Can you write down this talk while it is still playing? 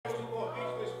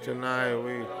Tonight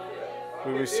we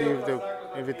receive the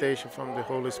invitation from the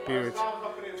Holy Spirit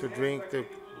to drink the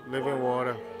living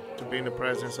water, to be in the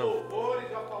presence of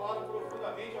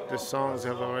the songs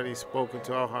have already spoken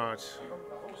to our hearts.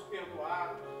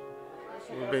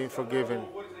 We're being forgiven.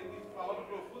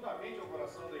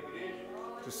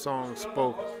 The song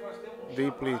spoke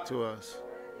deeply to us.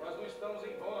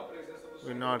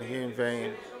 We're not here in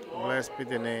vain. Blessed be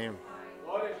the name.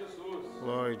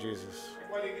 Glory Jesus.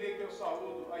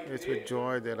 It's with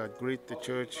joy that I greet the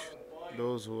church,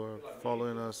 those who are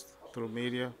following us through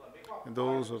media, and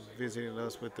those who are visiting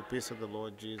us with the peace of the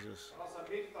Lord Jesus.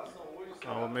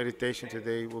 Our meditation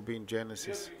today will be in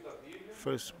Genesis,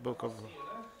 first book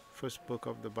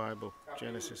of the Bible,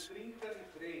 Genesis,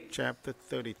 chapter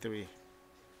 33.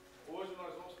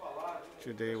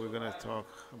 Today we're going to talk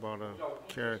about a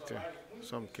character,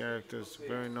 some characters,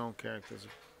 very known characters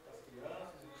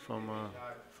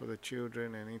for the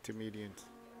children and intermediate.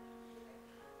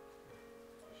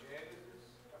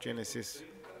 Genesis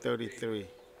 33.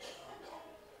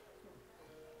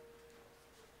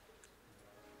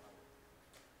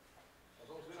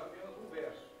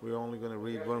 We're only going to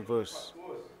read one verse,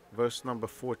 verse number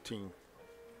 14.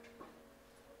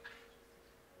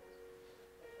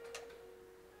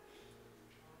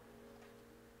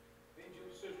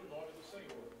 Bendito seja o nome do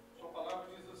Senhor. Sua palavra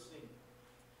diz assim: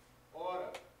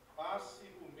 Ora, passe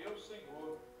o meu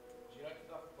Senhor diante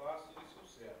da face de seu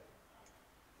servo.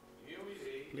 Eu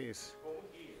irei Please, como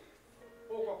guia.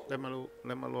 Pouco a pouco,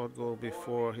 let my Lord go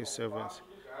before his servants.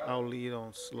 I'll lead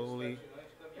on slowly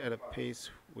at a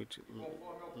pace which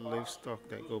livestock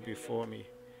that go before me,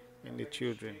 and the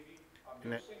children,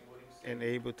 and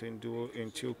able to endure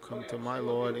until come to my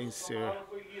Lord in Sir.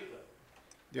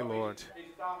 Dear Lord,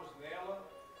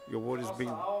 your word is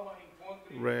being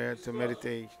read to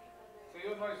meditate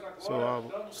so our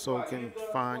soul can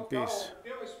find peace.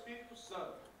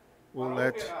 We'll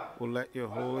let your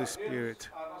Holy Spirit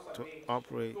to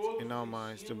operate in our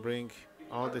minds, to bring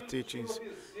all the teachings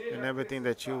and everything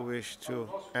that you wish to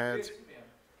add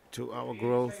to our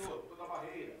growth.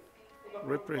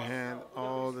 Reprehend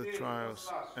all the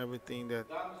trials, everything that,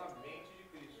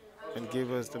 and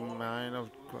give us the mind of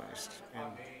Christ.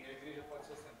 And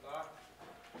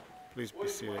please be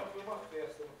seated.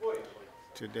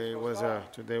 Today was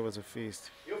a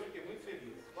feast.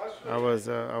 I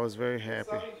was very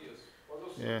happy.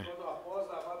 Yeah.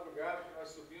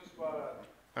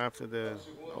 After the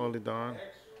early dawn,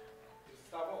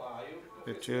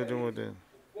 the children were there,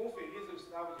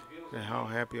 and how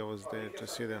happy I was there to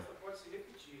see them,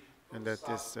 and that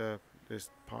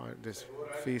this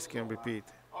feast can repeat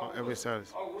every Saturday.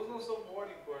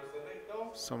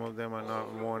 Some of them are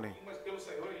not mourning,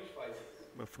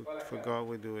 but for God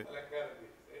we do it.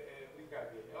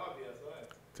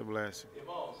 It's a blessing.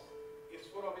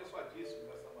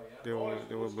 They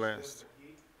were blessed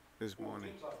this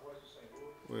morning.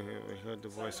 We heard the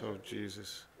voice of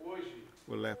Jesus.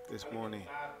 We left this morning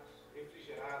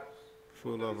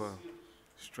full of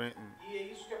strength.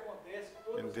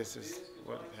 And this is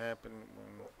what happened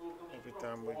every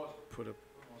time we put a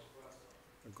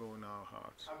goal in our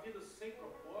hearts.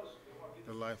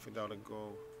 The life without a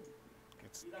goal,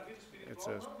 it's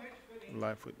a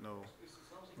life with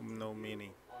no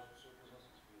meaning.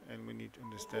 And we need to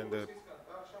understand that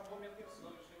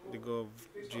the goal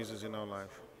of Jesus in our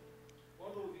life.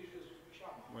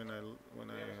 When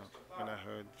I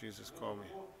heard Jesus call me.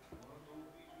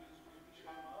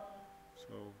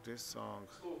 So this song,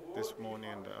 this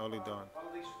morning in the early dawn,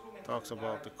 talks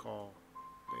about the call,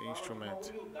 the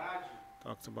instrument,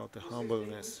 talks about the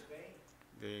humbleness.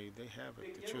 They have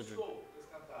it, the children.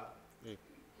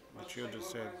 The children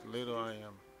said, little I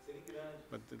am,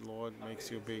 but the Lord makes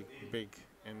you big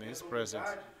in His presence.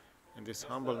 And this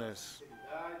humbleness,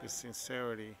 this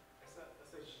sincerity,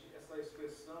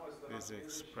 this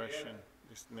expression,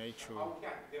 this nature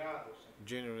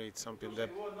generates something that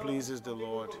pleases the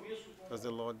Lord, because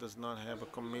the Lord does not have a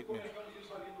commitment.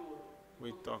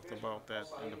 We talked about that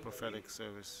in the prophetic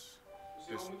service.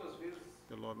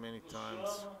 The Lord many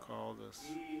times called us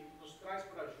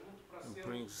and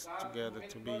brings together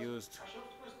to be used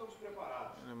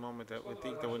in a moment that we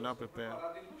think that we're not prepared,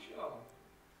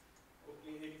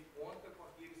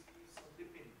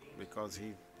 because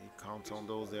He counts on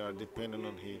those that are dependent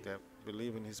on Him, that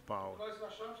believe in His power.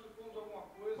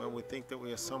 When we think that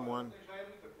we are someone,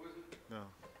 no.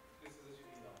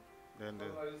 Then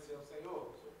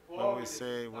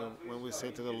when we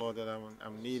say to the Lord that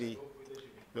I'm needy,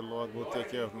 the Lord will take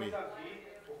care of me.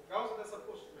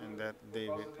 And that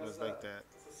David was like that.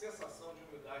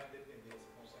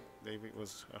 David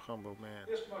was a humble O man.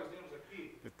 texto que nós lemos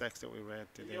aqui, The text that we read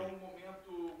ele é today,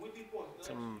 momento muito it's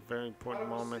a importante very para important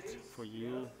moment for vocês, you,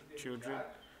 crianças, children,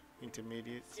 intermediários. Se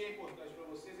intermediates, é importante para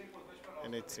vocês, é importante para nós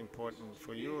and it's também, porque important somos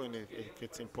for you. igreja, And nós if queremos it's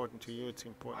parecer com important to you, vocês it's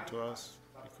important mais to e us mais.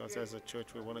 Sabe por because quê? as a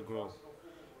church we A want to Bíblia fala, grow. se não for por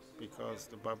vocês, não Because entra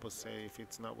the o reino Bible dos céus. say if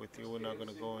it's not with Nós you, we're not queremos going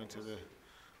to ser go com into the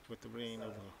vocês. with the reign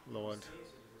of Essa the Lord.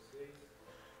 inocência de vocês.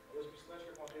 E os instantes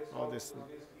que acontece All algo, this, às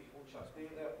vezes, que chateia,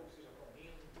 daí a pouco vocês já estão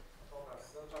rindo, estão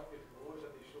abraçando, já perdoou, já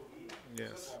deixou ir. Isso é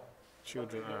yes, bom. Nós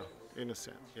children are aprendemos com vocês.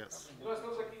 innocent. Yes, E nós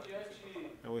estamos aqui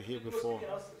diante and we're de here duas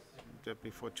crianças.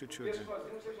 before two O texto children. que nós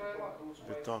lemos, vocês já eram adultos,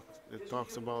 That mas talk that eles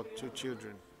talks viviam como about two crianças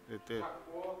children. ainda. That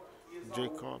Jacó e Esaú.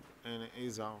 Jacob and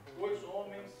Esau, Dois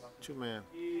homens two men.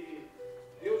 que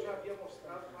Deus já havia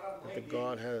mostrado para a mãe That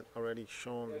God deles had already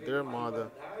shown que havia their uma mother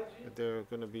rivalidade that they're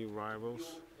going to be e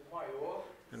rivals, o maior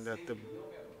and that the serviria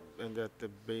ao menor.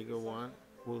 bigger one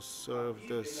will A serve the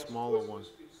Bíblia e as smaller coisas do one.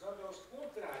 Espírito Santo, elas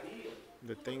contrariam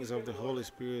The tudo things aquilo of que the é Holy lógico,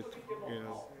 Spirit, tudo aquilo que é you know,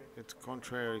 normal. it's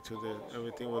contrary to Os the irmãos não se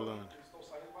everything we incomodem, learn. eles estão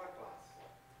saindo para a classe.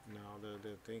 Now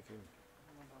they're thinking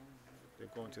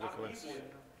they're going to the A class. Bíblia,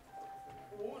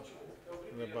 o último é o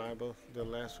In the primeiro. Bible, the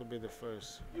last will be the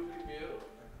first, E o primeiro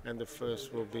and the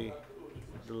first will be pelo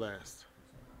último. the last.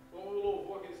 Como o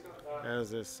louvor que eles cantaram. As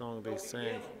the song É they o sang,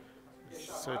 pequeno que é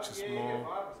such chamado a e é small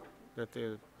elevado. that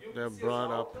E o they're que se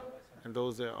brought up, exalta and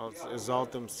those that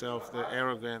exalt themselves, the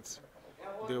arrogance, é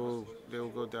a voz they das will coisas they do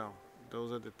will go Senhor. down.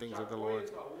 Those are the things of the Jacó e Lord.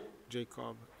 Esaú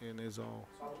Jacob and Esau,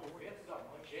 estavam no ventre da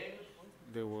mãe, gêmeos.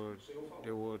 they were O Senhor falou,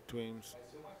 they were twins. vai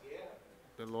ser uma guerra.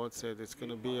 The Lord said it's E going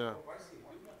to o be a maior vai servir o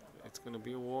menor. it's going to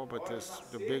be a war, but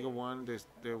the bigger one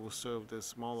they will serve the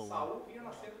smaller one. Saul vinha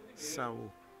nascendo primeiro.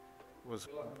 Saul was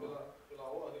Pela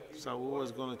ordem ali, Saul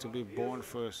was going to be born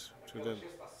first to pela them,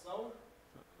 gestação.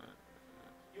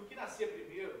 E o que nascia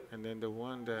primeiro and then the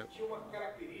one that tinha uma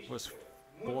característica was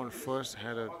muito born interessante, first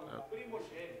had chamada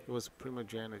primogênito. it was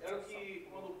primogenitor. Era o que,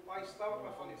 quando o pai estava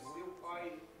para falecer, o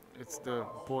pai It's colocava the a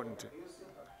mão sobre a important, cabeça,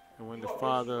 and when the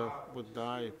father would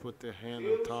die, he put the hand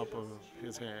on top of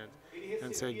his head ele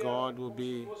and say, recebia God will como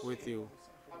be se fosse with you.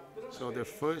 a So the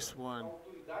transferência first da one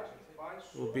autoridade do pai will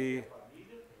sobre be a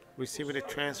família, receiving a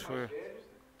os transfer mais velhos,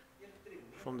 e ele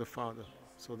tremendo. from the father.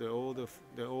 So the older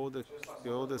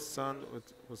son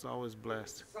was always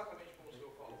blessed. Exatamente como o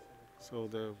Senhor falou. So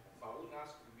the Saul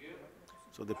nasce primeiro,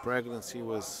 pregnancy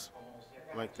was com a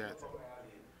mãozinha like caidinha that, para ganhar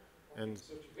dele. and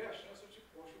Se eu tiver a chance, eu te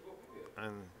puxo e vou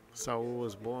primeiro. Saul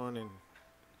was born, and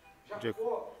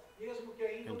Jacó, mesmo que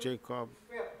ainda Jacob um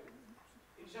feto,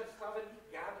 ele já estava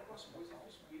ligado com as coisas do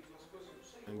Espírito, nas coisas do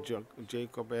Senhor. and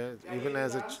Jacob, even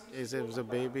as he was a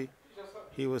baby, Ele já sabia.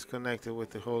 he was connected with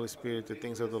the Holy Spirit, the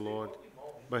things of the Lord.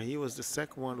 But he was the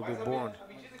second one to be Mas born. à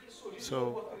medida que surgisse a So,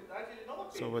 oportunidade, ele não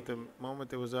a so at the moment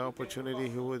there was an opportunity,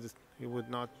 he would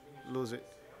not lose it.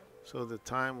 So the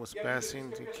time was passing,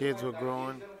 the kids were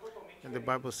growing, and the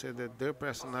Bible said that their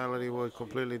personality was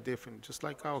completely different, just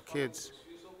like our kids.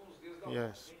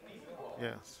 Yes,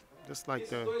 yes, just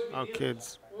like our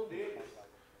kids. Deles,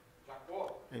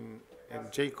 Jacó,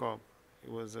 And Jacob, he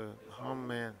was a home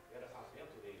man, era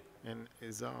aventureiro. and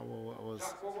Esau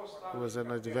Jacó gostava was de an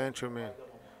ficar perto adventure do man. pai e da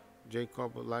mamãe.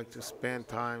 Jacob would like to spend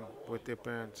time with their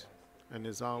parents, and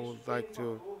Esau Isso would foi like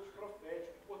um ator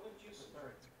profético importantíssimo.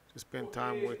 to spend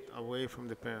time away from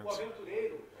the O parents.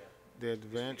 aventureiro, The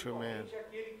adventure man, espiritualmente, é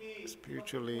aquele que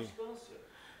spiritually, tem uma constância,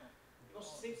 que não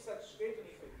se sente satisfeito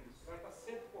nem feliz, vai estar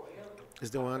sempre correndo. is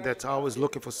the one atrás that's de always prazer,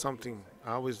 looking for something,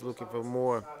 always looking for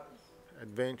more caçadas.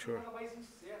 adventure, Nada mais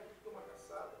incerto do que uma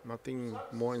caçada. nothing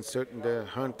more uncertain than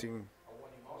hunting. Algum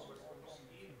animal, se você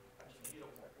conseguir atingir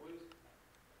alguma coisa.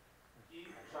 E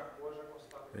Jacó já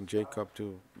gostava de And estar Jacob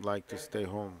to like to stay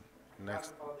home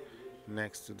next fala da igreja.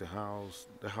 next to the house.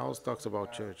 The house talks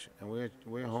about church, and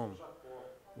we're home. Jacó,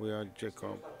 We are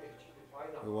Jacob. está pertinho do pai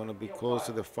e da We want to mãe. be Quem é o close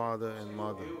to pai? the father and Senhor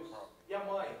mother. Deus. E a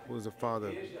mãe? Who's the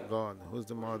father? God. Who's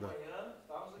the mother? Amanhã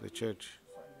estamos The aqui. church.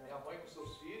 É a mãe com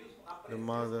seus filhos, na The presença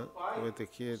mother do pai, with the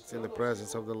kids in the buscando ao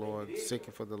presence of Senhor. the A Lord, igreja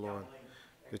seeking for the é a Lord. mãe.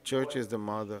 É The que church olha, is the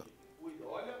mother, que cuida.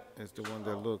 Olha, is the one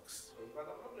that não, looks. isso aí vai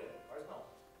dar problema, faz não.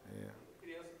 Yeah.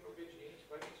 Criança que é obediente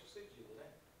vai bem sucedida, né?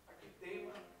 Aqui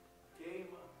teima,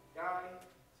 queima, cai,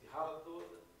 se rala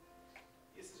toda.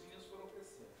 E esses meninos foram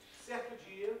crescendo. Certo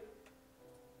dia,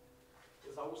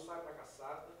 Esaú sai para a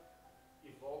caçada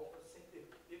e volta sem ter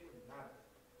pego nada.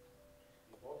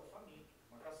 E volta faminto.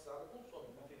 Uma caçada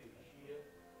consome muita energia,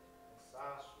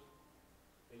 cansaço,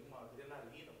 tem uma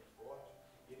adrenalina muito forte.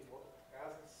 E ele volta para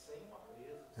casa sem uma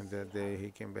presa, And sem that day nada,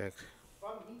 he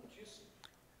famintíssimo.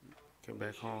 came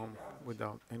back home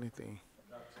without anything.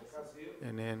 Seu caseiro,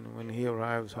 And then when he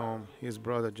arrives home, his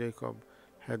brother Jacob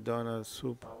had done a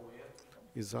soup, Saul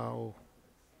Esau,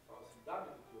 E fala assim: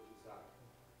 dá-me do teu guisado.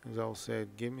 Esau said,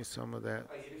 "Give me some of that."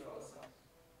 Aí ele fala assim: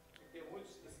 tu quer muito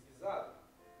esse guisado?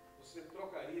 Você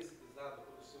trocaria esse guisado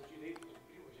pelo seu direito de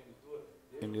primogenitura?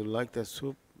 And Veja you os like irmãos. that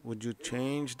soup? Would you Veja os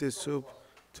change this soup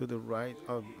propósitos. to the right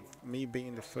of Inclusive, me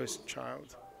being the first capcioso de child?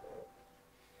 Jacó.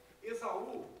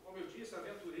 Esaú, como eu disse,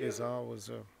 aventureiro, Esau was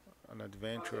an fazia as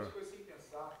adventurer, coisas sem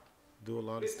pensar, do a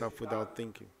lot of stuff without precipitado.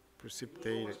 thinking, Ele usou uma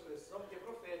precipitated. expressão que é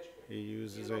profética. He E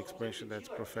uses an nós vamos expression that's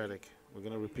repeti-la aqui prophetic. We're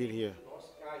going to para que repeat nenhum here de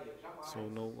nós caia, so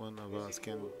jamais, no one of us nesse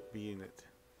can engodo. be in it.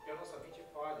 Porque a nossa mente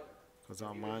falha. Because A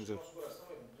our Bíblia diz minds que o have nosso coração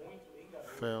é muito enganoso.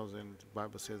 fails, and the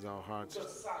Bible says our O hearts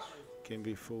cansaço, can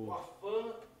be o fooled.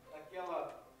 afã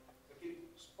daquele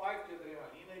spike de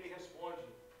adrenalina, ele responde: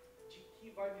 de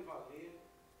que vai me valer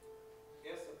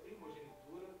essa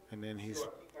primogenitura And then se eu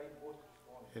aqui cair morto de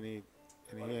fome? and he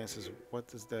and Olha he que answers, terrível.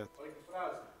 "What does that? Olha que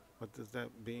frase. What does that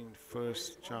being Eu falei assim,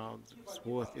 first irmão, child de que vai is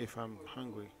me worth valer if essa I'm primogenitura?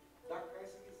 hungry? Dá cá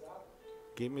esse guisado,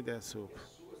 Give me that porque soup." é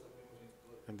sua essa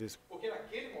primogenitura. And this Porque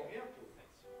naquele momento,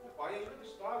 o pai ainda não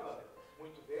estava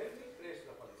muito velho nem prestes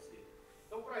a falecer.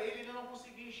 Então, para ele não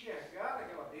conseguia enxergar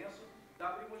aquela bênção da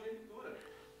primogenitura.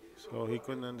 Ele so he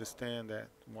couldn't understand that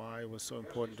why it was so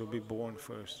important to be born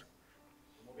first.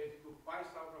 no momento em que o pai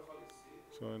estava para falecer,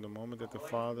 So in the moment a that the mãe,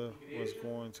 father a was igreja,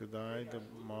 going to die, vem the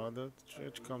ajuda mother, the para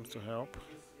church que comes to ele help,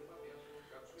 receba a bênção no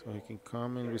lugar do seu so he irmão. can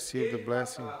come Que and receive the aquele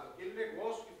blessing, tratado, aquele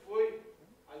negócio que foi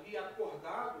ali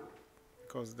acordado,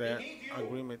 because that ninguém viu,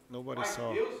 agreement nobody mas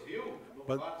saw. Deus viu.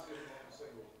 But Louvado seja o nome do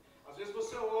Senhor. Às vezes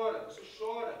você ora, você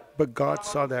chora, but na God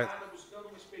saw that. madrugada buscando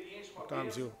uma experiência, uma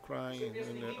Sometimes bênção. you're Você crying pensa, in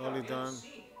the ninguém está early vendo? dawn,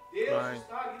 Sim, Deus crying.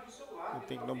 está ali do seu lado, You Ele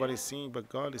think está nobody's vendo. seeing, but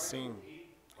God is Vai te seeing.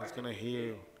 ouvir, vai He's te gonna hear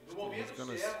you. atender. E no He's momento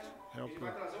gonna certo, help Ele you.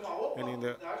 vai trazer uma And in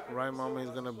the oportunidade para que right você moment, He's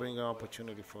alcance gonna a sua bring an vitória.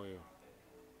 opportunity for you.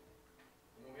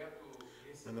 No momento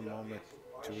de In the receber a moment bênção,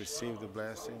 o pai to receive the chama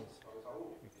blessing, Saul, fala,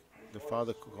 Saul, the olha,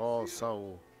 father sua calls ceia,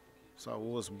 Saul.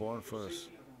 Saul was born eu sei first,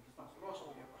 que está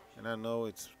próximo a minha partida. and I know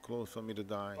it's close for me to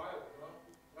die. Vai ao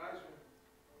campo, traz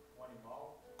um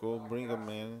animal, Go dá a bring a caça,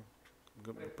 man,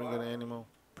 bring an prepara para animal, mim,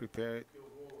 prepare it, que eu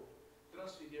vou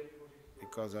transferir a primogenitura.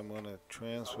 because I'm gonna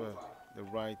transfer Saul vai. the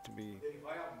right to be Ele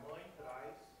vai, a mãe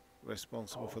traz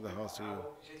responsible algo for the house to you. preparado,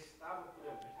 algo que já estava por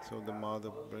ali. A So the casa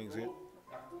mother falando brings it,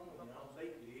 da comunhão, da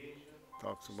igreja,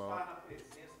 talks está about na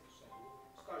presença do Senhor,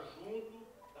 está junto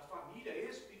da família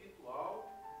espiritual.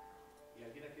 E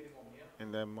ali naquele momento,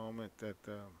 in that moment that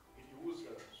ele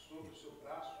usa sobre o seu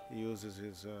braço he uses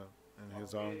his in uma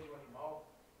his arm, pele de um animal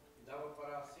que dava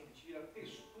para sentir a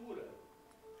textura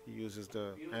he uses do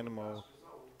the pelo do animal, braço de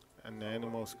Esaú. an Esaú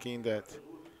animal aquele skin bichinho that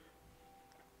cabeludo.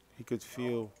 he could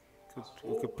feel,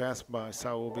 you could pass by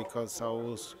Saul because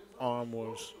Saul's arm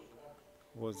was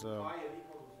O pai ali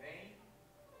quando vem,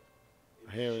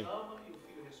 ele hairy. chama e o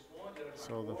filho responde, era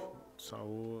So the Jacó.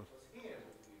 Saul Fala assim, quem é,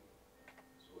 meu filho?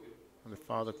 Sou eu. and the Sou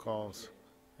father seu calls, filho.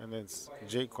 and then O pai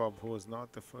Jacob, responde. who was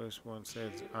not the first one, O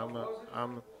says, cheiro, a voz é de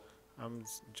I'm Jacó, I'm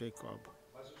Jacob.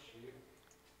 mas o cheiro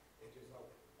é de Esaú.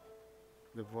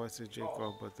 The voice is Jacob,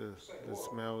 Irmãos, but o the Senhor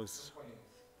smell nos conhece.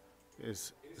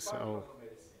 is Ele sabe que Saul. nós não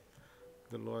merecemos.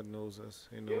 The Lord knows us.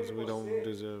 He Eu knows e we don't você,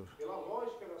 deserve. pela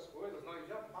lógica das coisas, nós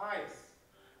jamais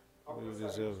alcançaremos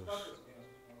deserve. tantas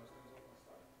bênçãos como nós temos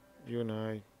alcançado. You and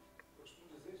I, Eu costumo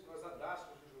dizer que se nós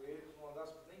andássemos de joelhos, não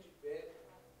andássemos nem de pé,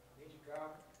 nem de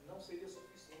carro, não seria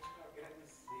suficiente para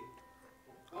agradecer.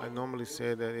 O I quanto normally Deus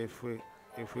say that fez.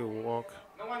 if we walk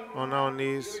Não há on nada our que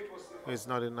knees, eu e você it's façamos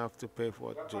not enough to pay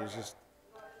for que vai what pagar Jesus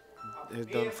a has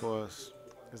done bênção for que us. Jesus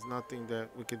derramou. There's nothing that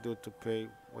we could do to pay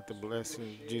what the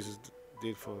blessing Jesus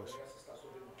did for A us. promessa está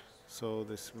sobre nós. So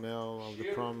the smell of the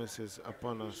Cheiro promise is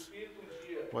upon o us. Espírito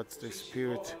dia What the nos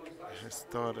Spirit ensinou a nos dar has esta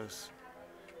taught coisa. us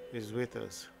is with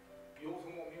us. E houve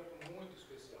momento muito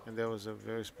especial. And that was a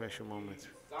very special moment.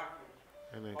 Isaac,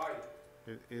 And pai,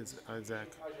 it is diz Isaac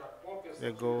a Jacó, pensando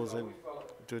that em goes Esaú, in e fala,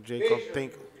 to Jacob beija-me,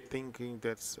 meu filho. thinking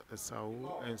that's Saul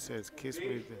Irmão, and says, o "Kiss me."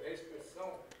 beijo é a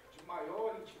expressão de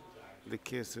maior intimidade. The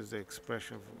kiss is the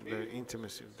expression of the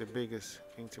intimacy, the biggest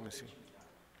intimacy.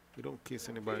 You don't kiss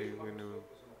anybody when you're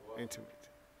intimate.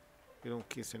 You don't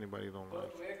kiss anybody you don't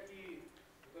like. Tanto é que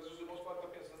muitas vezes os irmãos podem estar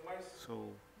pensando, mas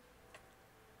So,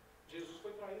 Jesus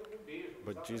foi traído com um beijo.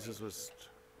 but Jesus Exatamente.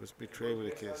 was betrayed with a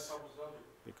Enquanto o adversário kiss estava usando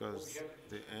because objeto de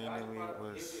the intimidade enemy para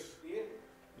was reverter,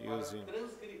 para using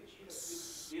transgredir aquilo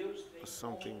que Deus tem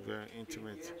something como very que ele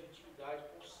intimate quer de intimidade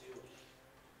com os seus.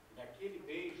 E naquele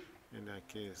beijo in that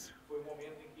kiss. foi o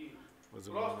momento em que Was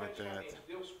a moment that profeticamente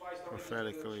Deus Pai estava dizendo,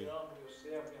 eu prophetically te amo, meu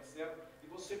servo, minha serva, e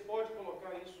você pode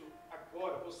colocar isso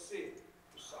agora, você,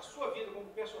 a sua vida como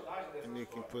personagem dessa and you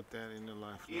can história. put that in your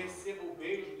life E now receba o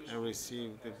beijo do and Espírito receive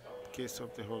Santo the nesta hora. kiss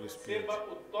of the Holy Spirit.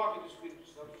 Receba o toque do Espírito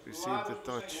receive the lábios do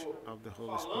touch Senhor, of the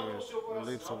Holy falando no Spirit, seu the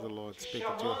lips of the coração, Lord te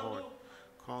speaking to your heart, chamando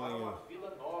calling para uma you,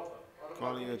 vida nova, para uma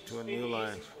calling vida you de to a new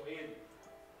experiências life, com Ele.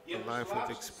 E a é dos life with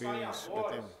lábios que saem a experience with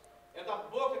voz, Him. é da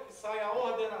boca que sai a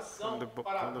ordenação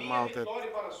para a From the minha mouth that vitória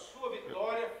e para a sua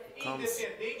vitória, comes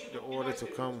independente the do que order nós to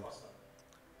estejamos come, passando.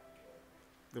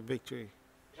 the victory.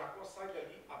 Jacó sai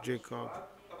dali Jacob abençoado,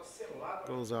 estava selado a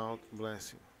goes nação out dele.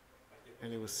 blessing, Mas depois and he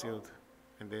veio was Saul. sealed.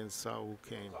 And then Saul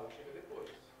came. Saul chega depois.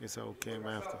 Esau Ele foi came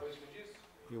caçar, after. foi isso que eu disse?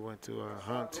 He went Ele to foi a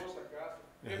caçar, hunt, trouxe a caça,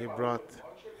 and preparou, ele uma hora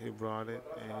he chegou, brought chegou it,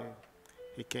 and atrasado.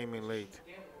 he came in Existe um late.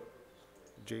 tempo para todas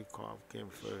as coisas. Jacob came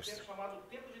Existe um first. tempo chamado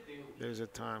tempo de Deus. There's a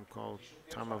time called Existe um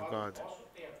tempo time of chamado God. nosso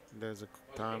tempo. There's a Nós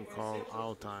bem time called conhecemos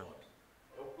our essas time. funções.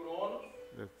 É o Cronos,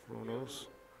 The o chronos,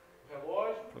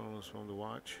 relógio. chronos from the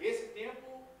watch. Esse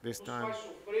tempo This nos time faz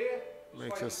sofrer, nos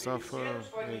makes faz us suffer, envelhecer, nos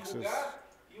faz makes us enrugar,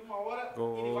 e uma hora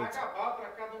go ele vai old, acabar para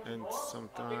cada um de and nós até que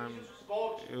sometime Jesus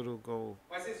volte. it'll go,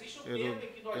 Mas existe um it'll tempo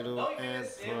em que nós it'll não end for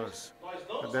envelhecemos, us. nós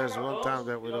não But nos there's one time acabamos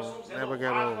that e we nós don't somos never get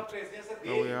renovados na old, presença but we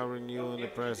are dele. É o renewed in the tempo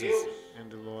de presence Deus, in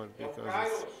the Lord é o because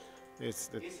Kairos. it's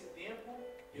the Esse tempo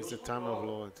it's Deus the time of controla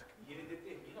Lord. e ele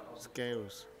determina a nossa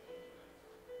Scales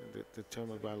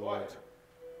determined by Lord. vitória.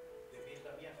 Depende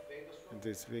da minha fé e da sua And fé.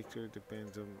 this victory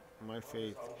depends on my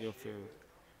faith, your faith.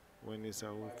 When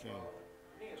Esau O pai came, fala,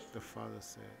 quem és tu? the father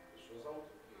said, Eu sou Esaú, teu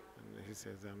filho. and he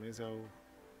says, I'm Esau.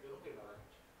 Eu não tenho nada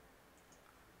contigo.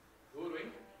 Duro,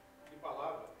 hein? Que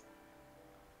palavra.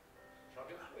 Já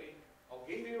abençoei.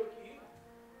 Alguém veio aqui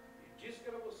e disse que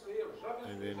era você. Eu já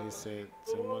abençoei. And then Já he said,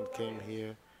 abençoei someone toda a came bênção,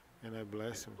 here and I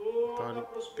blessed him. toda a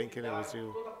Thinking it was prosperidade,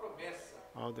 you. toda a promessa.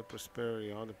 All the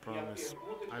prosperity, all the E a promise.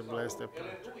 pergunta de I Esaú, blessed that ela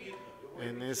é part. doída. Eu vou And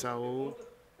repetir essa Esau, pergunta,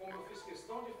 como eu fiz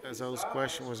questão de Esau's frisar a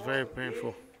question was very resposta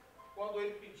painful. dele quando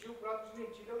ele pediu para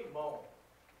desmentir ao irmão.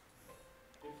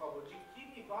 Ele falou, de que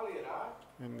me valerá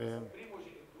And essa then,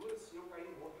 primogenitura se eu cair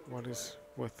morto em what vitória? is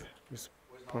with this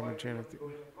Pois na hora que ele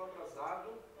primogeniture? entrou atrasado,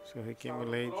 So he came estava in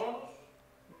no late, Cronos,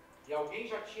 e alguém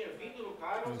já tinha vindo no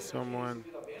Kairos, and ele já tinha someone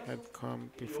recebido a bênção, had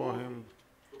come ele before ouve him,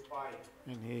 do pai.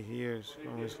 and he hears Quando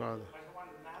from ele his pergunta, father. mas não há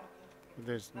nada,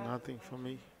 There's nada nothing for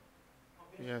me.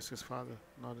 uma He asked his father,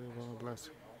 not even a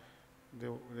blessing.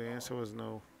 não. The answer was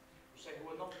no. O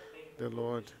Senhor não tem The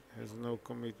Lord compromisso. has no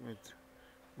commitment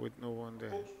with no one that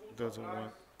Poucos cultos doesn't atrás,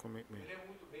 want commitment. eu lembro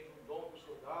muito bem de um dom que o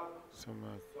senhor dava, Some de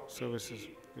alguém services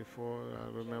que before,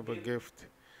 I remember a gift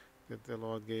that the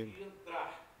Lord gave queria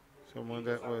entrar no someone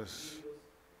rio das that was águas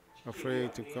vivas, de afraid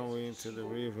to querer a come bênção, de into se the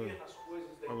envolver river nas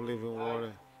coisas da of living eternidade,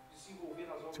 water, de se envolver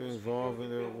nas obras to do involve Senhor, in e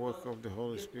the perguntando, work of the Holy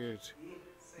 "Medo de Spirit.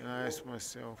 quê, And I asked Senhor?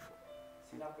 myself,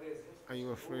 Se na presença are you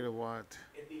do afraid Senhor of what?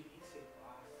 é delícia e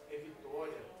paz, é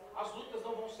vitória. As lutas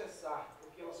não vão cessar,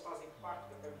 porque elas fazem parte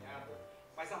da caminhada.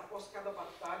 Mas após cada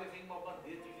batalha vem uma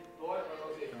bandeira de vitória para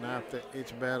nós And erguermos. after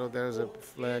each battle, there is a Por que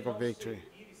flag of não victory.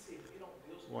 seguir e servir a um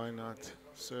Deus que Why nos not promete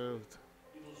tantas serve coisas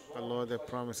e nos a honra, Lord nos that faz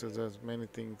promises sofrer? us many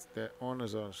things, that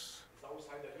honors us? Esaú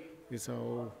sai dali,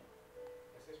 Esau,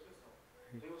 essa é a expressão.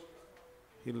 Deu a expressão.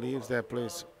 he Vou leaves falar that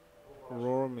place vou falar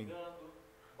roaring, xingando,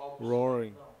 balbuciando.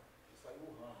 roaring. Não, ele saiu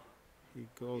urrando. He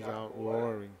goes E out agora,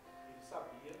 roaring ele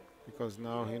sabia because que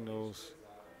now he ele knows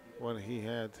desprezava. what he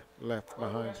had left Agora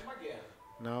behind. começa uma guerra.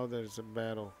 Now there's a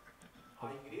battle,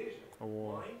 A igreja, a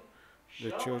war. mãe, The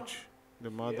chama church, the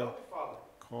fiel mother e fala,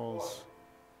 calls,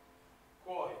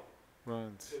 corre,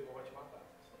 runs, seu irmão vai te matar.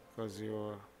 because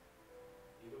your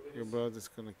Ele obedeceu. brother's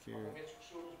gonna kill Há you. momentos que o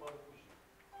Senhor nos manda fugir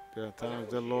There are times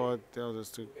the Lord tells us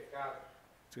do pecado,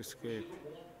 to é fugir escape, do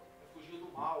mundo, é fugir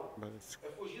do mal, but it's é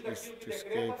fugir to daquilo que escape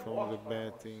decreta a from morte the para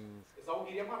bad nós. things, Esaú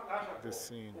queria matar Jacó. the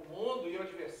sin. O mundo e o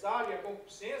adversário e a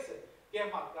concupiscência quer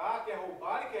matar, quer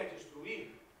roubar e quer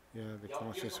destruir. Yeah, the E ela diz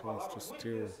conscience uma wants palavra to muito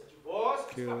steal, interessante. Vós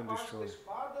que kill and escapastes da destroy.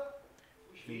 espada, and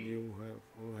fugir. you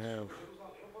will have Por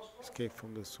Jerusalém, o vosso coração. escaped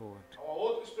from the sword. Há uma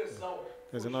outra expressão.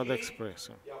 There's Fugir, another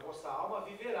expression. e a vossa alma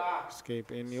viverá.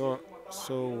 Escape, and Assim your como a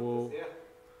soul tamarreira no will deserto.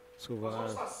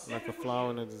 survive like a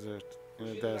flower in the desert. In the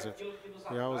Fugindo desert, daquilo que nos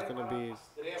we're always atrai going to para be as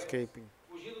trevas. escaping,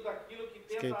 Fugindo daquilo que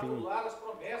tenta escaping- anular as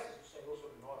promessas do Senhor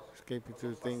sobre nós. escaping Nós to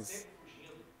the vamos estar things sempre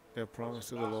fugindo that are aos promised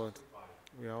to the braços Lord. do Pai.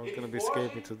 We're always Ele going to be foge,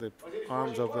 escaping to the mas ele foge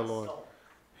arms em of the Lord. oração.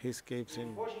 He escapes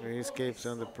Ele foge em he escapes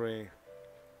under convicção. prayer.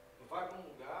 Ele vai para um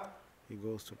lugar, He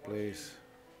goes to a onde place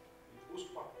ele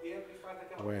busca uma pedra e faz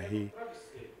daquela where pedra um he-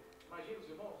 travesseiro. Imagina os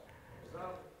irmãos,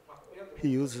 usar uma pedra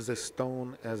he uses a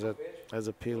stone as a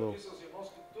profética. pillow. Eu disse aos irmãos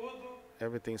que tudo,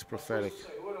 Everything's as coisas prophetic.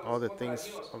 do Senhor, elas All the contrariam things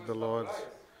as of coisas the Lord naturais.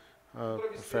 are O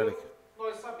prophetic. travesseiro,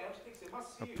 nós sabemos que tem que ser A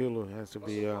macio. pillow has to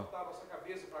Nós be suportar a nossa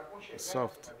cabeça para aconchegar a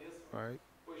soft, nossa cabeça, right?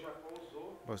 pois Jacó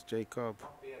usou But Jacob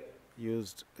uma pedra,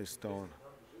 used a stone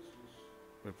representando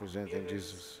Jesus. representing Pedra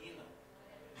Jesus. ensina,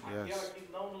 aquela Yes,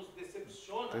 que não nos the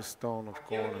decepciona, stone of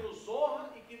aquela que corner nos honra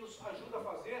e que nos ajuda a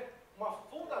fazer uma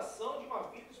fundação de uma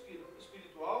vida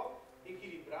espiritual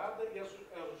equilibrada e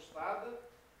ajustada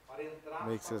para entrarmos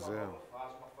makes para us uma ill. nova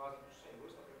fase, uma fase que o Senhor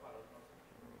está preparando na nossa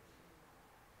vida.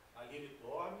 Ali ele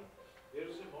dorme, veja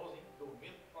os irmãos, hein,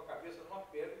 dormindo com a cabeça numa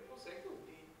pedra, ele consegue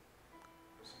dormir.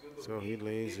 Conseguiu So he dormir e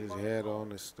lays teve his uma head visão. on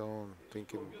the stone, Ele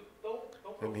thinking, dormiu tão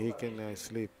and he can profundamente que ele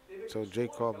sleep. teve So aquele sonho,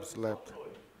 Jacob aquela visão de slept,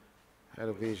 noite. had a Foi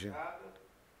na vision, escada,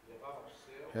 levava ao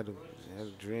céu, had a, anjos iam had a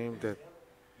subindo dream e that descendo,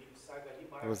 e ele sai dali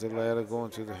there was a maravilhado. ladder Essa going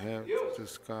aqui é to a the casa de Deus. to the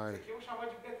sky. Isso aqui vamos chamar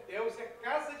de Betel, isso é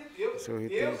casa de Deus. So he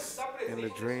Deus thinks está in the presente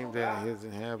nesse dream that lugar. he's in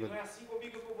E não heaven, é assim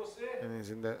comigo e com você? and he's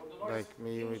in that Quando nós like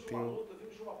me vimos with de uma you. luta,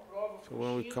 vimos de uma prova, So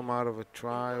when we come fugindo, out of a tentando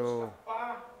trial,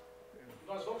 escapar, e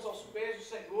nós vamos aos pés do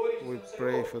Senhor e we dizemos: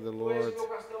 pray Senhor, for the Tu és Lord. meu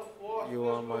castelo forte, You Tu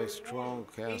és are meu my refúgio, strong em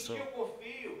Ti castle. eu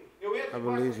confio, eu entro I debaixo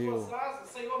das believe Tuas you. asas,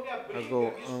 Senhor, me I abriga, go me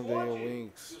under your esconde. E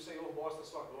wings. o Senhor mostra a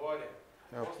Sua glória,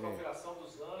 Help mostra a me. operação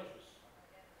dos anjos.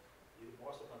 E Ele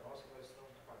mostra para nós que nós estamos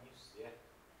no caminho certo,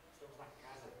 estamos na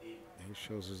casa dEle. He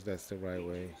shows us that's the right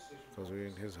way Bendito seja o because nome we're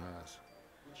do in His Senhor. house.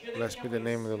 O dia nem Blessed tinha be the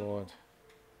name of the amanhecido, Lord.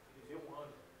 ele vê um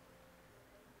anjo.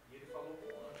 E ele falou com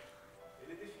o anjo.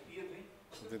 Ele é definido, hein?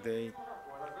 So the day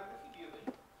Agora é definido,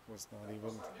 hein? was not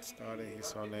even started. He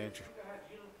saw an angel.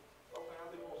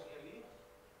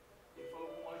 Ele falou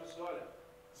com o anjo assim: olha,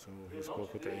 So eu he não spoke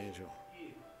te with the deixo angel.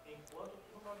 ir enquanto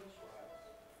tu não me abençoares.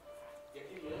 E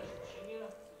aquele anjo tinha um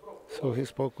So he propósito.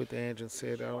 spoke with the angel and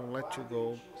said, Ele I tinha uma won't let you guarda, ele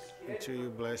go tinha um until esqueleto you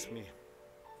para bless comer. me.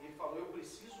 Ele falou: eu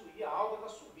preciso ir, a alga está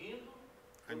subindo.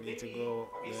 I Eu need tenho to que ir. go.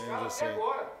 A minha The escala angel até said,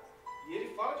 agora. E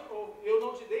ele fala de novo: eu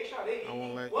não te deixarei I ir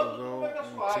won't let you enquanto tu não me go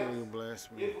abençoares. until you bless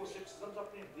E ele me. você precisamos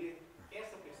aprender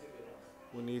essa perseverança.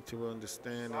 We need to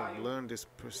understand and learn this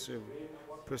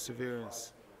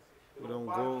perseverance. Eu We não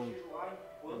don't paro go de jejuar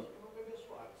enquanto tu não me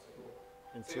abençoares, Senhor.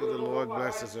 until Senhor, the eu não vou Lord parar de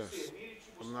blesses te us. servir e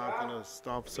te I'm not buscar, going to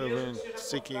stop mesmo serving, que seja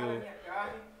seeking contrário à you, minha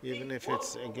carne, even if enquanto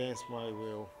it's tu não me against my abençoares.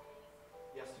 will,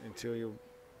 E assim foi. until you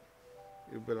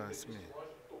bless me. O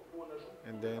anjo tocou na juntura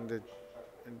And da then the coxa de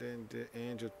Jacó. and then the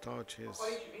angel touched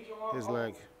Aparentemente é his algo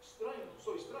leg. estranho, não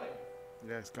sou estranho?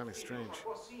 Yeah, it's kind of Feriu strange.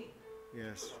 Jacó, sim.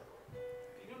 Yes,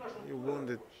 Feriu na you juntura da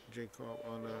wounded coxa. Jacob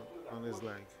on his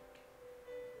leg.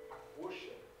 A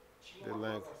coxa tinha The uma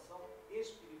leg conotação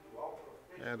espiritual,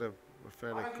 profética, had a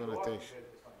prophetic maravilhosa no connotation. Velho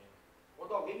Testamento.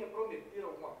 Quando alguém ia prometer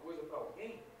alguma coisa para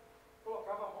alguém,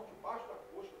 colocava a mão debaixo da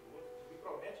coxa do outro. Me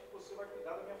promete que você vai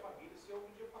cuidar da minha família se eu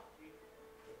algum dia partir.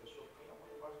 E a pessoa põe a mão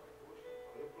debaixo da coxa e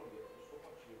fala: eu prometo, eu sou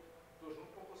contigo. Estou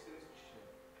junto com você nesse destino.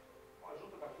 Então, a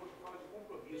junta da coxa fala de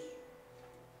compromisso.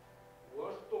 O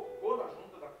anjo tocou na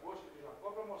junta da coxa de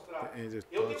Jacó para mostrar: The angel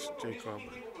eu tenho touched compromisso com Jacob. quem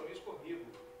tem compromisso comigo.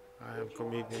 I have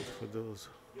commitment for those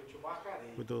E eu te marcarei.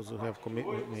 who A have partir de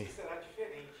commitment hoje with me. você será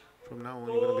diferente. From now on,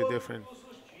 you're going to be different. Todos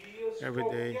os dias, Every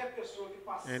day, qualquer pessoa que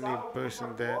passava any por person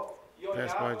Jacó e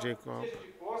passed by olhava, Jacob, seja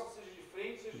de costas, seja de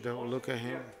frente, seja de don't longe, look seja at de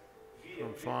him perto, via from o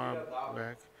jeito que far ele andava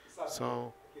back, e sabia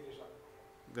saw que ele é Jacó.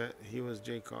 that he was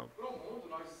Jacob. Para o mundo,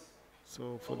 nós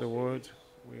So for the world,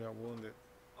 we are wounded.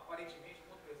 aparentemente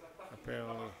o mundo pensando está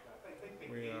Apparently, está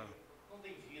em we pecado, are. não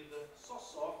tem vida, só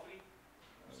sofre,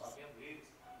 não sabendo eles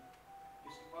que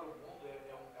isso para o mundo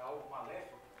é algo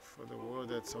maléfico. For the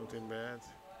world, that's something bad.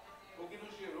 Porque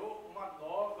nos gerou uma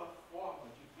nova forma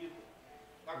de vida.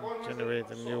 Agora nós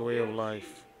Generate a new way of absorvemos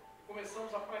life, isso e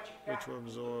começamos a praticar which we tudo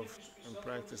absorb aquilo que o Espírito and Santo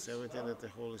practice foi nos everything that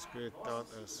ensinando the Holy Spirit para a taught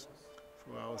nossa us segurança,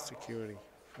 for para a our nossa security,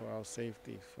 salvação. for our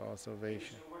safety, for our E o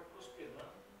salvation. Senhor vai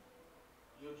prosperando.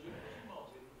 E eu digo para os irmãos,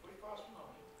 ele não foi fácil não.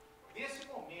 Hein? Desse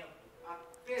momento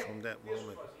até From that o texto que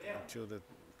moment nós lemos, until the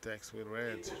text we ele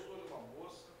read, gostou de uma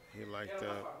moça, he liked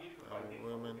era da família que o pai dele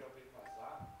falou woman. que era para ele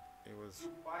casar. It was E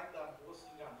o pai da moça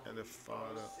enganou And the ele,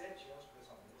 trabalhou father- 7 anos com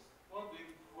essa moça. Quando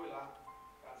ele foi lá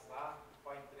casar, o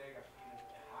pai entrega a filha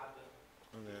errada.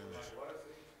 and then, Agora você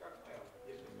tem que ficar com ela. E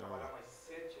ele teve que No. trabalhar mais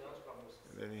 7 anos para a moça.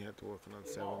 and then he had to work another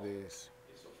 7 days.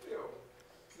 Ele sofreu.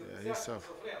 Você Yeah, você he acha que tá suffered.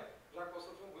 sofrendo? Jacó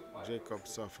sofreu muito mais. Jacob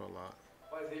suffered a lot,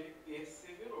 Mas ele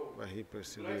perseverou. but he Durante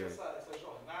persevered. essa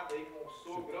jornada aí com o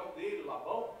sogrão dele,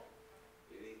 Labão,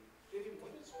 ele teve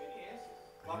muitas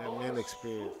experiências. had Labão many era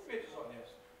experience. super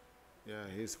desonesto. Yeah,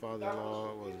 his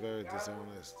father-in-law was very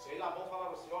dishonest. E aí Labão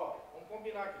falava assim: ó, vamos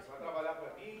combinar aqui, você vai trabalhar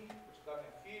para mim, vou te dar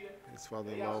minha filha. His E aí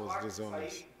father-in-law as was vacas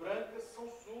dishonest. saírem brancas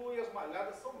são suas e as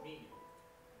malhadas são minhas.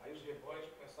 Aí os rebanhos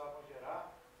começavam a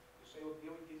gerar, e o Senhor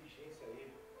deu inteligência a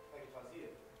ele. Como é que ele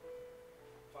fazia?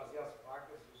 Fazia as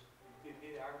vacas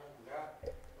beberem água num lugar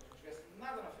onde não tivesse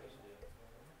nada na frente dele.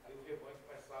 Aí o rebanho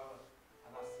começava a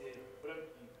nascer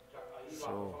branquinho. Aí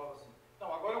Labão falava assim: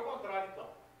 não, agora é o contrário então.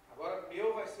 Agora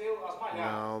meu vai ser as malhadas.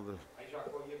 Now the Aí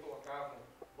Jacó ia e colocava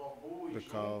bambu e the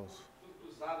junco, cows, tudo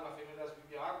cruzado, uma fêmea das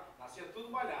bebia água, nascia tudo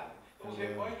malhado. Então os and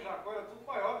rebanhos de Jacó eram tudo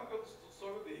maior do que o do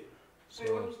sogro dele. O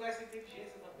Senhor so nos dá essa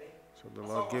inteligência também. so the A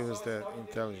Lord gives us salvação é that sinal de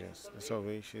inteligência intelligence. The também.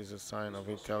 salvation is a sign Deus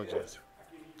of prospera intelligence.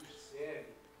 aquele que os serve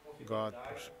com God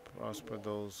fidelidade e prosper honra.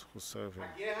 those who serve A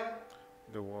Him. guerra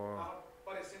The war,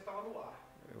 parecendo que estava no ar.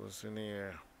 it was in the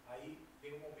air. Aí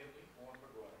vem o momento do encontro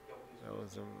agora, que é o texto That do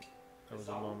was a, that was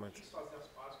a Esaú moment. quis fazer as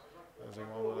pazes com That was Jacó. a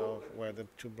Jacó moment orou of para que where the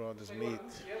two o brothers Senhor, meet. eu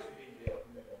não quero viver em guerra com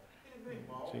meu irmão. Ele é meu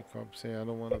irmão. Jacob saying, I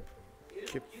don't want to Ele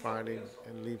keep não quis a fighting bênção.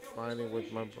 and leave Porque o fighting foi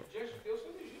with my legítimo. brother. Diante de Deus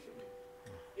foi legítimo.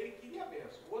 Ele queria a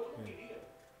bênção, o outro não queria.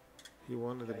 He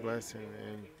wanted the E aí blessing, veio o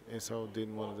and momento em Esau que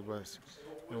didn't want the o blessing.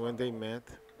 Senhor pôs And when a they mão.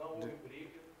 met, Não houve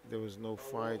briga, there was no não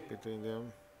fight houve between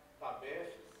them.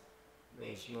 tabefes, There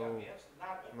nem was xingamentos,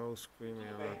 nada. no screaming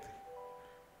Tudo or bem. nothing.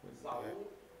 Esaú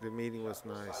The meeting was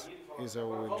Jacó nice. saía e falava assim, Esau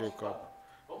agora with vamos Jacob. embora.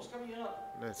 Vamos caminhando.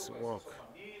 Let's Estou conhecendo walk. sua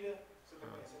família, você está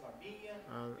conhecendo a minha.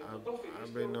 Eu estou I've, tão feliz I've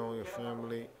que been eu knowing your quero andar com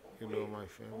family. ele. Vamos You por know ele. my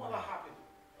Vamos family. andar rápido.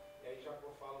 E aí Jacó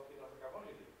fala o que nós acabamos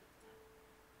de ler.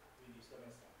 O início da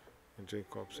mensagem. And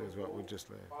Jacob says what we just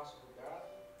learned. Passo do gado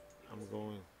e I'm bezerro.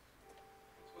 going.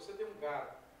 Se você tem um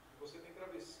gado, se você tem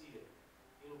travessia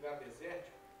em lugar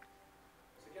desértico,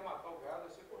 você quer matar o gado, é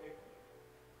você correr com ele.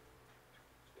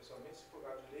 Especialmente se for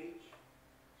gado de leite,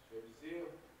 se tiver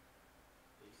bezerro,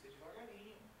 tem que ser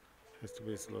devagarinho. Has to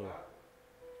be slow. Cuidado.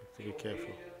 Have to be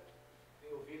careful.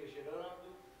 Tem ovelha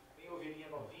gerando, tem ovelhinha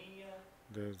novinha.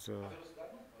 There's A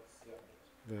velocidade não pode ser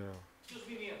a mesma. the E os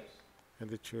meninos? and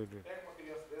the children. Pega uma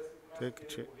criança dessa e começa Take a a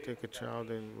querer correr, take a ficar child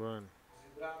quente, and run.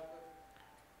 desidrata,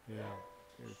 Yeah.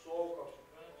 sol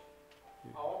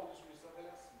causticante. A obra do Espírito Santo é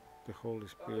assim. The Holy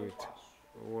Ela tem um Spirit passo.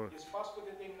 works. Esse passo foi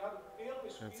determinado pelo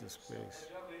That's Espírito the Santo.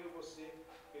 space. Não adianta eu e você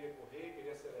querer correr,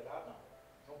 querer acelerar,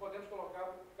 não. Não podemos colocar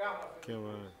o carro na frente Can't do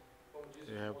run. outro, como diz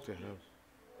You o have nosso to livro. have.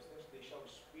 Nós temos que deixar o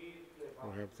Espírito levar.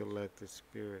 We have to let the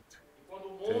Spirit. E quando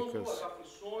o take mundo, us. as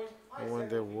aflições, And when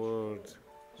the world,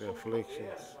 the somos afflictions,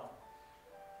 modernos, não.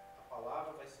 A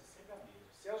palavra vai ser sempre a mesma.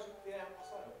 Céus e terra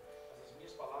passarão, mas as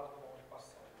minhas palavras não vão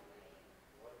passar.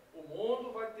 O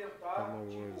mundo vai tentar my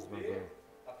te words not envolver going.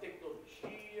 na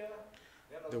tecnologia,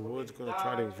 né, nas The world's going to try to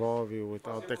modernidades, involve you with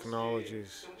all fazer technologies.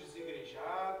 Você ser um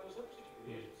desigrejado. Você não precisa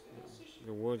de igreja, você assiste.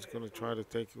 The world's going to try to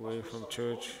take you away from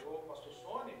church. Ou pastor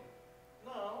Sônia?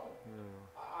 Não. No.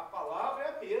 A palavra é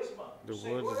a mesma. The O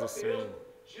Senhor word is é the o mesmo.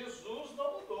 same. Jesus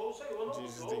não mudou, o Senhor não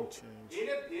Jesus mudou. didn't change. Ele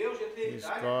é Deus, de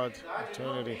eternidade, God, eternidade. Ele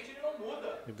não eternity. mente, ele não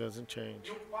muda. It doesn't E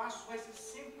change. o passo vai ser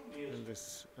sempre o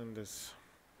mesmo. And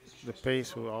the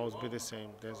pace will always be the same.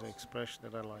 There's an expression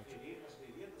that I like. As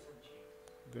veredas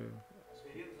antigas. The As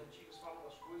veredas antigas falam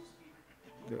das coisas que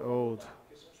The nunca vão old. mudar,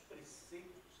 porque são os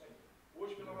preceitos do Senhor.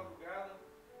 Hoje, pela madrugada,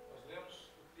 nós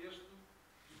lemos o texto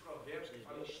de Provérbios que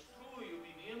fala: instrui o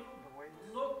menino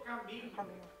no caminho que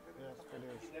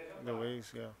deve the andar.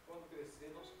 ways, yeah. Quando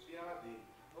crescer, não se desviará dele.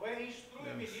 Não é instrui o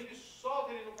Yes. menino e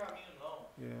solta ele no caminho, não.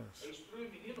 É Yes. instrui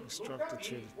o menino no Instruct the caminho,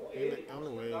 children. com In ele. the- on the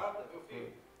Vamos way. cuidar, meu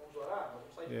filho. Vamos orar? Nós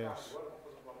vamos sair de casa Yes. agora, vamos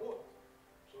fazer um clamor?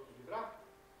 O Senhor nos livrar?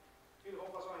 Filho,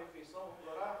 vamos fazer uma refeição, vamos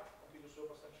orar? Vamos pedir o Senhor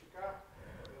para santificar,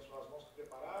 para abençoar as mãos que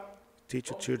prepararam. Teach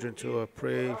your children to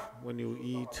pray when you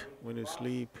eat, when you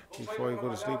sleep, before you go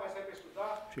to sleep.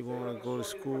 If you want to go to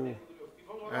school,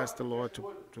 ask the Lord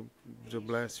to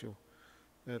bless you.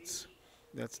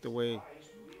 That's the way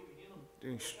to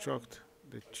instruct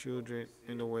the children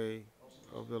in the way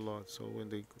of the Lord. So when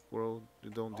they grow, they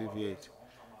don't deviate.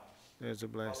 There's a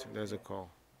blessing, there's a call.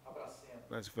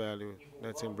 Let's value it,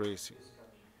 let's embrace it,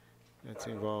 let's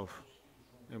involve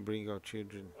and bring our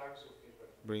children,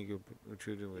 bring your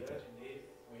children with it,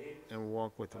 and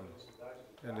walk with them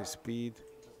at the speed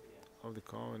of the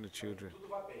car and the children.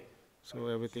 So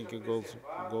everything can go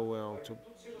well, to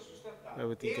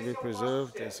everything can be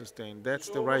preserved and sustained. That's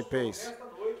the right pace.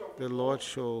 The Lord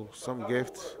shows some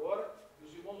gifts,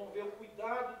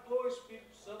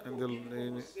 and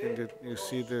you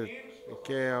see the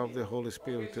care of the Holy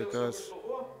Spirit with us.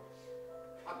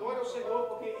 Adore ao Senhor,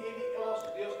 porque Ele é o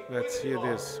nosso Deus que Let's cuida de hear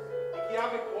nós, this. e que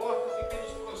abre portas e que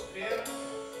nos prospera,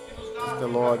 que nos dá It's the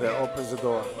Lord that opens the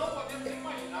door. Não podemos nem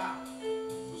imaginar,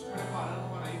 nos preparando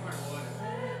para ir para a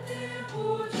glória.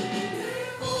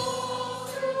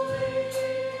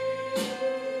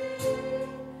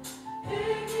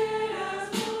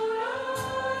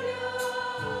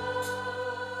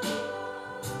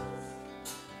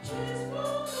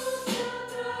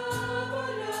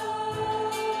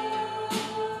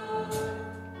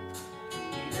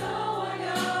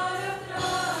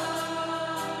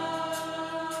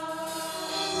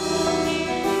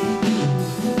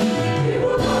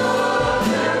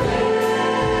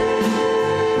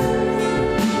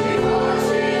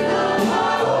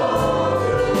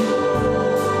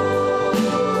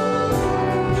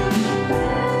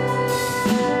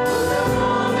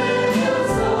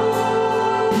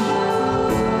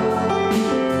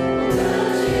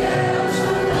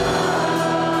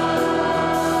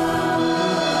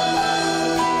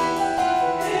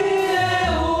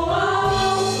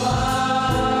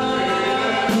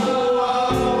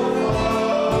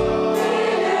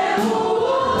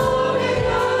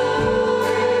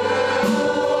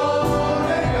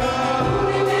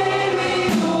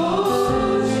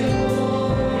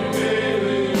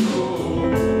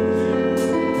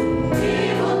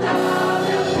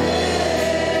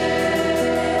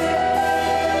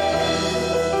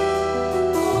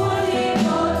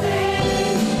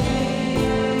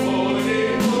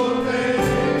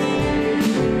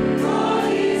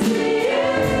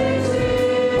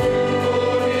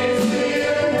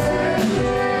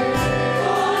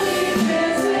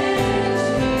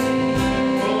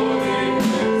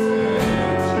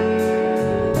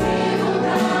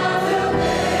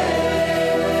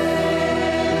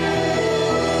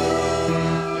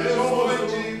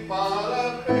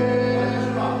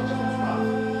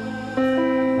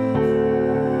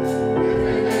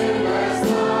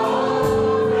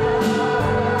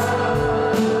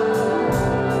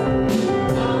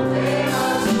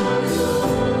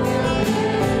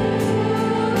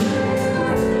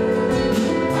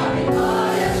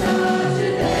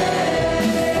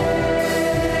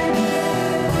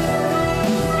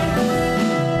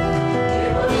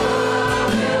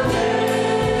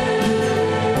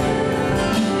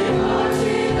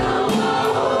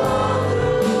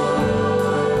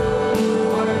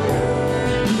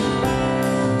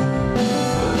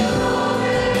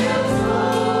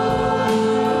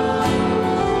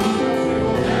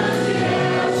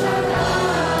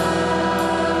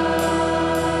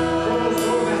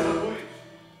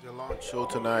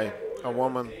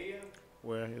 woman candeia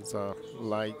where his começou a se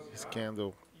light, his esvaziar.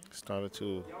 candle started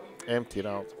to E ao invés empty de it ir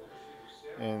ao out, combustível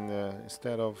certo, and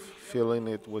instead of os filling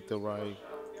it with the combustíveis que ela right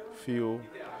achava que eram fuel,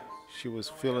 ideais. she was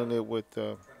Não filling eram. it with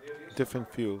A candeia ia se different apagar.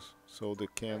 fuels, so the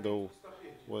E aí candle tudo está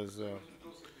perdido. was O Senhor nos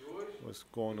trouxe aqui hoje. was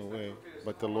going Ele está te away.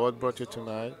 But oferecendo the uma Lord brought you manutenção na sua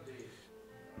tonight candeia.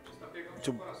 Ele está pegando o seu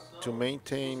to to coração. Se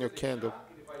maintain você your candle. deixar,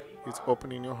 Ele vai He's limpar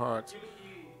opening your heart. aquilo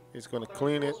que He's going to clean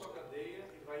contaminou a it, sua candeia.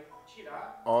 Ele vai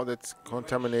tirar all that's e Ele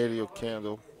vai encher contaminated your novamente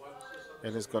candle, com o óleo do seu Santo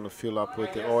and it's going to Espírito. fill up with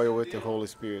Vai the oil with the reacendê-lo Holy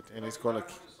Spirit, e and vai it's te going dar to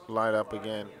a condição de light up continuar a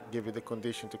again, caminhar. give you the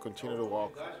condition to É a continue to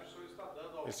walk. oportunidade que o Senhor está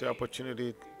dando a It's the alguém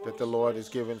opportunity que that por the Lord is instantes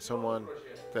giving desviou do someone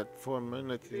projeto, that for a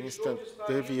minute, que an deixou instant, de estar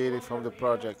indo deviated onde from the havia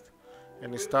project,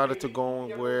 and he started to go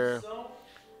e a where condição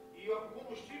e o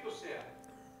combustível certo,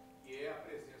 que é a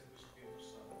presença do Espírito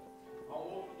Santo. Há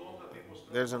um outro dom também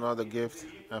mostrando there's uma another família, um gift,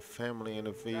 veículo, a family in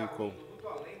a um carro vehicle, indo muito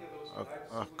além da velocidade de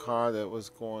a segurança, car that was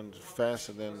going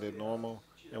faster uma than das the normal, crianças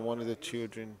and tirando a one of the cabeça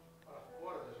children para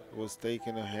fora da janela. was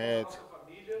taking a Então a head nossa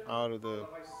família, out of the ela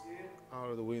vai ser out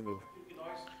of the window. aquilo que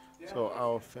nós So demos o our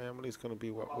exemplo. family is going to be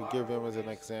A what we give palavra them as an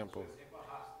convence, mas o example. exemplo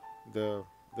arrasta. The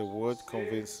the Se word você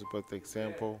convinces, but the quiser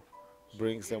example o seu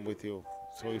brings them filho with you.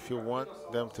 So indo if no you caminho want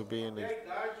da them to salvação be até a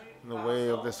idade in the da way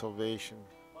of the razão, salvation,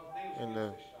 mantenha os and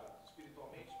olhos fechados.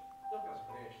 Espiritualmente, tampe as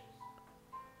brechas.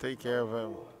 take care Não of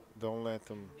them. corra, Don't let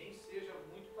them. nem seja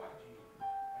muito tardio. Mas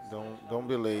saia Don't na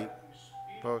be late. velocidade que o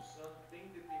Espírito But Santo tem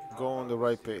determinado go on para the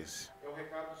right você. pace. É o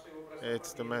recado do Senhor para esta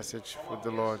It's the família. message Há for uma the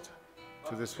Lord bênção to lá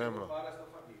do this Senhor family. para esta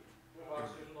família. Louvado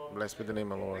seja o nome do Blessed be the Senhor.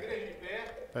 name of the A Lord. igreja de pé,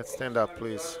 Let's vamos stand up, finalizar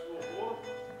please. esse louvor.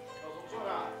 Nós vamos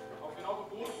orar. Ao final do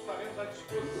culto, estaremos à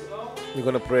disposição We're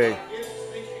gonna para pray. aqueles que se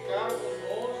identificaram com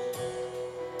dons,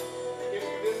 aqueles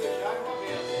que desejarem uma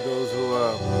bênção. Those who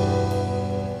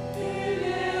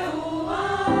Ele é o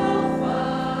Alfa,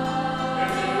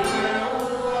 Ele é o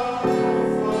Ômega,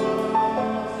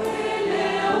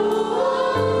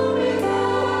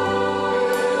 o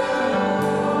primeiro e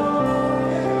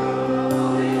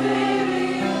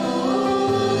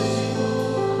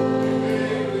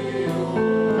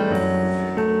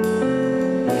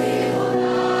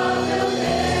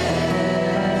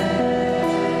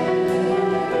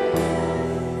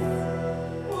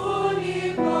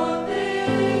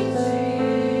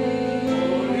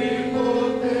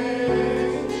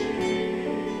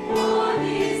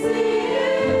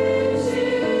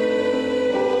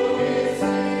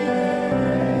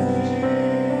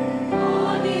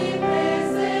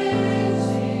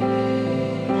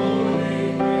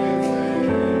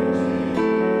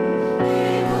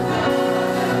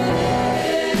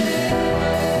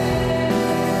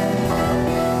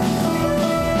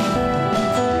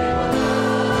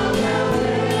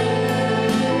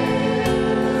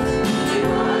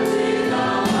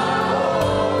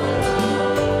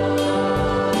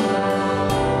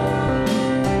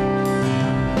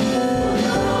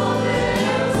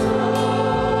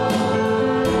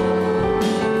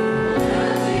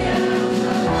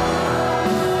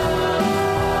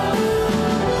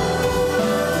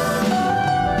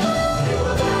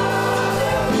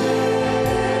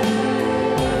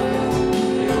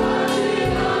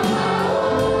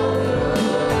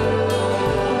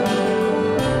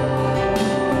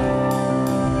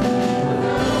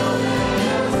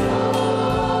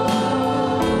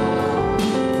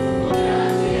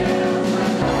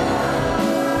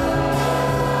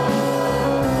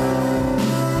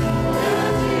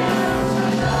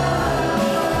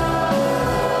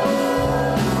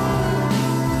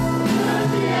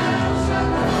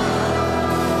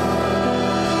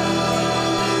último,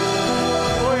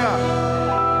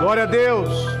 imutável Glória a Deus.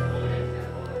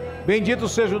 Bendito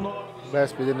seja o nome do Senhor.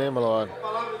 blessed be the name of the Lord.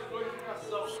 Palavra de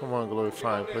glorificação. Someone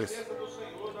glorify Na him, please. presença do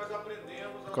Senhor nós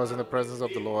aprendemos a Because in the andar presence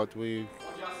of the nele, Lord we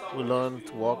onde há saúde learn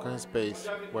to walk in espiritual, His pace, onde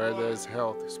há where there vitória. is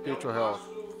health, É o spiritual health.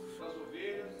 pasto das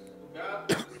ovelhas, do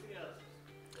gado e das crianças.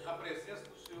 Na presença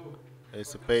do Senhor.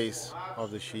 It's the pace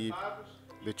of the sheep,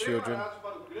 the children, Preparados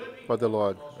para o grande for the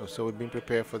Lord. encontro com nosso So we've been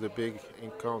prepared for the big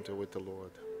encounter with the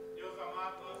Lord. Deus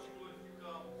amado, nós te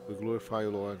glorificamos. We glorify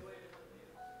you, Lord.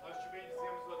 Nós te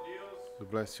bendizemos, ó Deus, We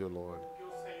bless you, Lord. que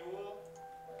o Senhor,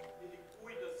 Ele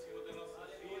cuida, Senhor, das nossas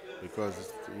vidas.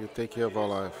 Because you take care of our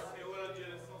life. Senhor, a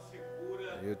direção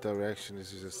segura. Your direction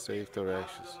is a safe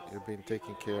direction. You've been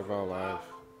taking care of our life,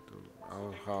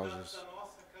 our houses. Da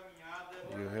nossa caminhada.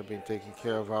 You have been taking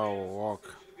care of our walk.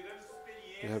 Tido grandes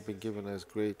experiências. You have been giving us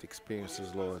great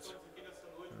experiences, Lord. Aqui nessa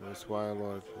noite, And that's why,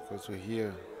 Lord, because we're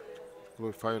here,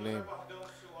 glorify your name. guardando o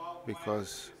seu algo mais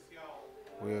Because especial,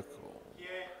 we are, que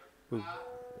é we, a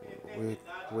we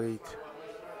eternidade. wait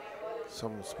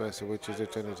some special, which is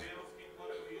eternity. Sabemos que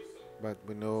enquanto isso, But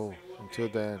we know until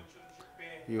then,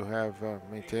 You have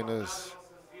maintained us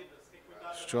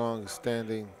strong,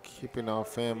 standing, keeping our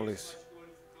families.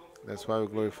 That's why we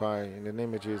glorify in the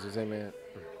name of Jesus. Amen.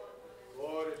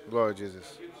 Glória a Jesus. Glory to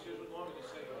Jesus. Bendito seja o nome do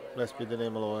Senhor. Blessed be the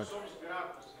name of the Nós Lord. somos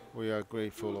gratos, Senhor. We are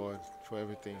grateful, Tudo. Lord, for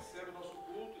everything. Recebe o nosso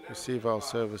culto e leva-nos Receive em our paz,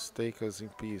 service, take us in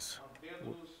peace,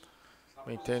 mantendo-nos na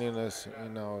maintaining posição que us te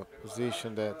in agrada, our preparados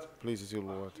position para that pleases you,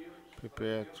 Lord. partirmos para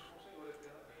Prepared vivermos com o Senhor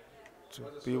eternamente. to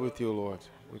Nós be assim with oramos you, em Lord. nome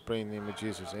de We Jesus. pray in the name of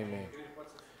Jesus. Amém. A Amen. igreja pode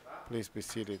se assentar. Please be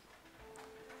seated.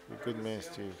 You're a good man,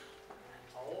 Steve.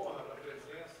 Agradecemos a honra da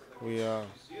presença daqueles We que uh,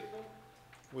 nos visitam,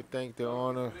 we thank the tanto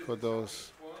honor presencialmente for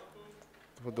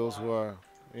quanto those who online. are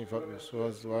Senhor abençoe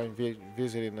a todos.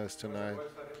 visiting us Nós tonight. agora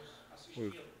estaremos We,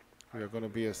 assistindo we are aqui going to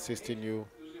be presencialmente assisting you.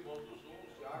 e os irmãos do Zoom,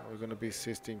 os We're diáconos going to be também,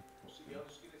 assisting auxiliando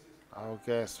os que necessitarem. our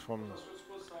guests Estamos à sua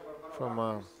disposição agora para from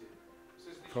orar uh, por você. Você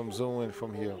se from identificou Zoom com o and culto,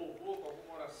 from com o here. louvor, com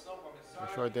alguma oração, com a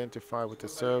If you mensagem? identify with Você the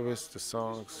gostaria que service, nós the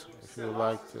fizéssemos songs, um culto que if you selasse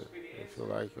like essa to, if you experiência?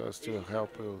 like us to Esteja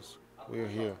help aqui. us, A we're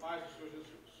todos a here. paz do Senhor Jesus.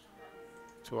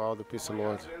 To all the peace of the Amanhã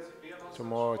Lord. às 10h30 a nossa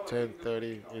Tomorrow escola at bíblica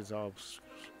 10:30 dominical. is our E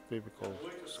à biblical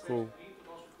noite às school. 7h30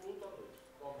 o nosso culto à noite.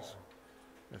 Normal.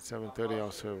 At A 7:30 paz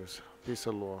our do Senhor. service. Peace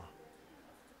of the Lord.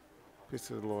 Peace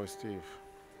of the Lord, Steve.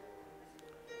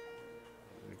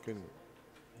 You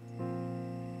can